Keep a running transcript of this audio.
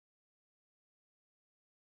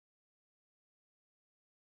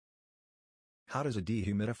How does a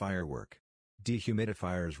dehumidifier work?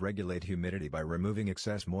 Dehumidifiers regulate humidity by removing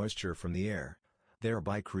excess moisture from the air,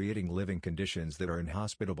 thereby creating living conditions that are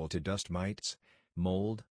inhospitable to dust mites,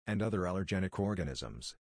 mold, and other allergenic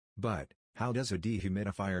organisms. But, how does a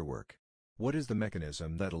dehumidifier work? What is the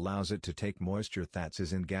mechanism that allows it to take moisture that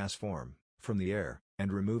is in gas form, from the air,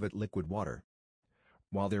 and remove it liquid water?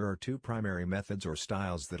 While there are two primary methods or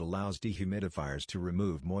styles that allows dehumidifiers to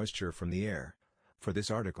remove moisture from the air, for this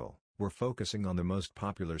article, we're focusing on the most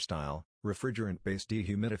popular style, refrigerant-based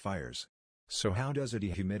dehumidifiers. So how does a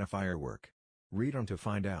dehumidifier work? Read on to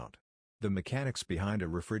find out. The mechanics behind a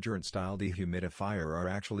refrigerant-style dehumidifier are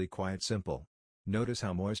actually quite simple. Notice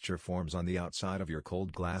how moisture forms on the outside of your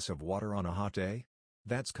cold glass of water on a hot day?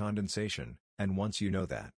 That's condensation, and once you know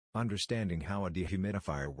that, understanding how a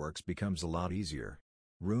dehumidifier works becomes a lot easier.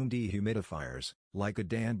 Room dehumidifiers, like a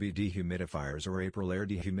DANB dehumidifiers or Aprilaire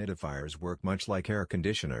dehumidifiers, work much like air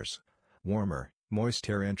conditioners. Warmer, moist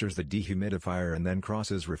air enters the dehumidifier and then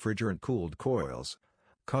crosses refrigerant-cooled coils,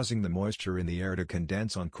 causing the moisture in the air to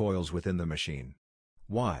condense on coils within the machine.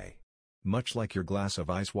 Why? Much like your glass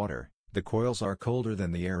of ice water, the coils are colder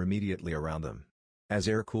than the air immediately around them. As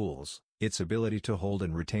air cools, its ability to hold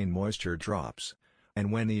and retain moisture drops,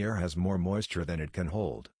 and when the air has more moisture than it can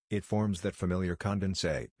hold, it forms that familiar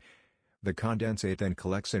condensate. The condensate then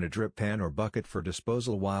collects in a drip pan or bucket for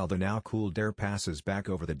disposal while the now cooled air passes back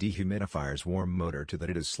over the dehumidifier's warm motor to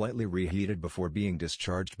that it is slightly reheated before being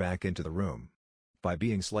discharged back into the room. By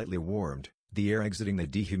being slightly warmed, the air exiting the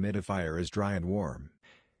dehumidifier is dry and warm,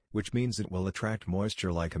 which means it will attract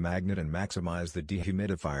moisture like a magnet and maximize the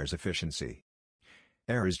dehumidifier's efficiency.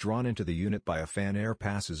 Air is drawn into the unit by a fan. Air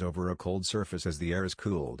passes over a cold surface as the air is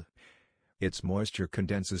cooled. Its moisture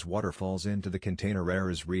condenses, water falls into the container, air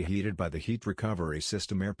is reheated by the heat recovery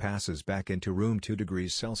system, air passes back into room 2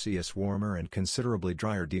 degrees Celsius warmer and considerably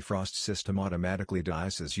drier. Defrost system automatically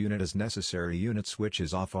de-ices unit as necessary. Unit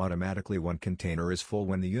switches off automatically when container is full.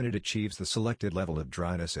 When the unit achieves the selected level of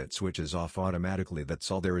dryness, it switches off automatically. That's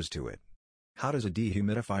all there is to it. How does a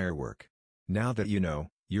dehumidifier work? Now that you know,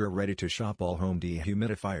 you're ready to shop all home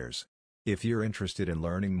dehumidifiers. If you're interested in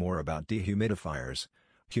learning more about dehumidifiers,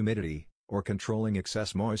 humidity, or controlling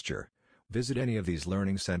excess moisture, visit any of these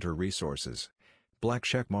learning center resources. Black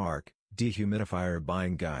check mark, Dehumidifier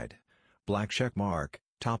Buying Guide. Black check mark,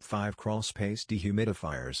 Top 5 Crawl Space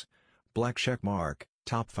Dehumidifiers. Black check mark,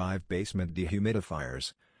 Top 5 Basement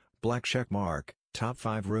Dehumidifiers. Black check mark, Top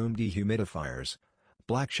 5 Room Dehumidifiers.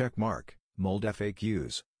 Black check mark, Mold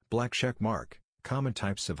FAQs. Black check mark, Common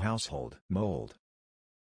Types of Household mold.